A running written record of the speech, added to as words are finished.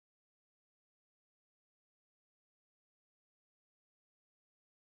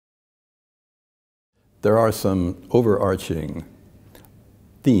there are some overarching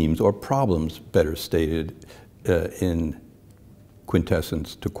themes, or problems better stated, in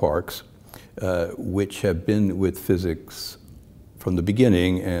quintessence to quarks, which have been with physics from the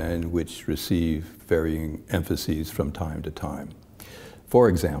beginning and which receive varying emphases from time to time. For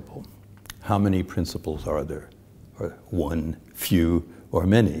example, how many principles are there? Or one, few, or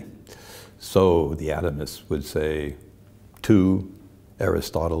many? So the atomists would say 2.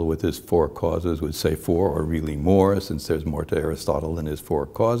 Aristotle, with his 4 causes, would say 4, or really more, since there's more to Aristotle than his 4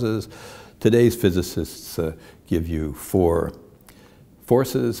 causes. Today's physicists give you 4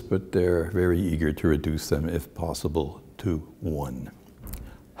 forces, but they're very eager to reduce them, if possible, to 1.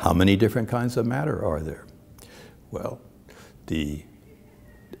 How many different kinds of matter are there? Well, the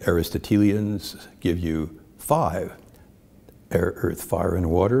Aristotelians give you 5. Air, earth, fire, and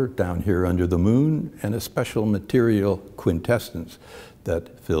water down here under the moon, and a special material, quintessence,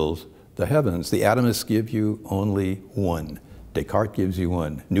 that fills the heavens. The atomists give you only 1. Descartes gives you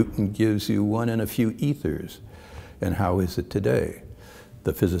 1. Newton gives you 1 and a few ethers. And how is it today?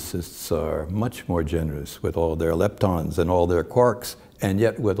 The physicists are much more generous with all their leptons and all their quarks, and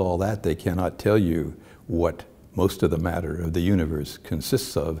yet with all that they cannot tell you what most of the matter of the universe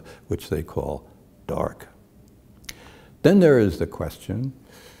consists of, which they call dark. Then there is the question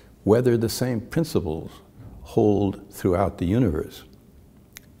whether the same principles hold throughout the universe.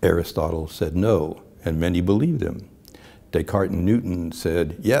 Aristotle said no, and many believed him. Descartes and Newton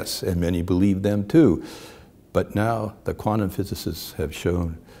said yes, and many believed them too. But now the quantum physicists have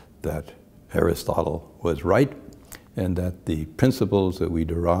shown that Aristotle was right, and that the principles that we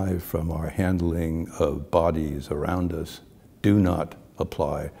derive from our handling of bodies around us do not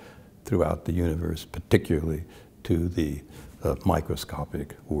apply throughout the universe, particularly to the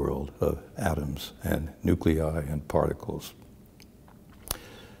microscopic world of atoms and nuclei and particles.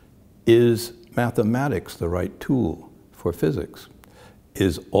 Is mathematics the right tool for physics?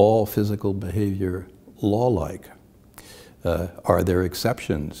 Is all physical behavior law-like? Are there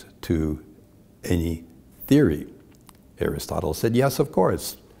exceptions to any theory? Aristotle said, yes, of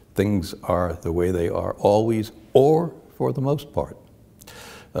course. Things are the way they are always, or for the most part.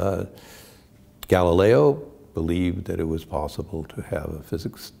 Galileo believed that it was possible to have a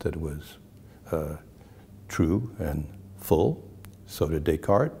physics that was true and full. So did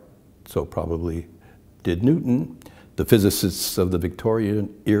Descartes. So probably did Newton. The physicists of the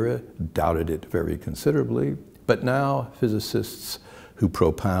Victorian era doubted it very considerably. But now physicists who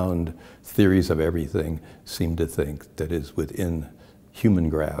propound theories of everything seem to think that it is within human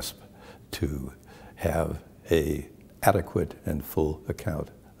grasp to have an adequate and full account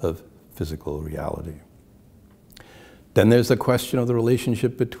of physical reality. Then there's the question of the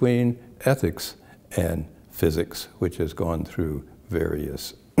relationship between ethics and physics, which has gone through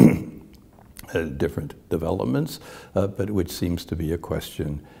various different developments, but which seems to be a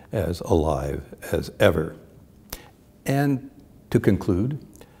question as alive as ever. And to conclude,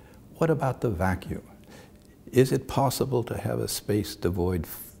 what about the vacuum? Is it possible to have a space devoid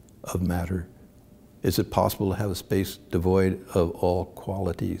of matter? Is it possible to have a space devoid of all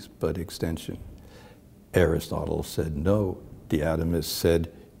qualities but extension? Aristotle said no. The atomists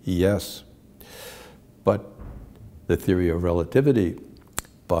said yes. But the theory of relativity,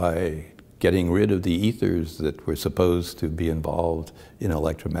 by getting rid of the ethers that were supposed to be involved in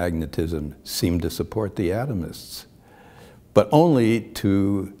electromagnetism, seemed to support the atomists, but only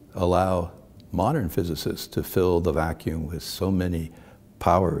to allow modern physicists to fill the vacuum with so many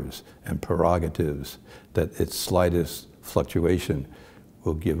powers and prerogatives that its slightest fluctuation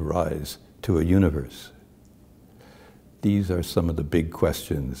will give rise to a universe. These are some of the big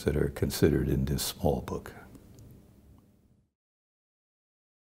questions that are considered in this small book.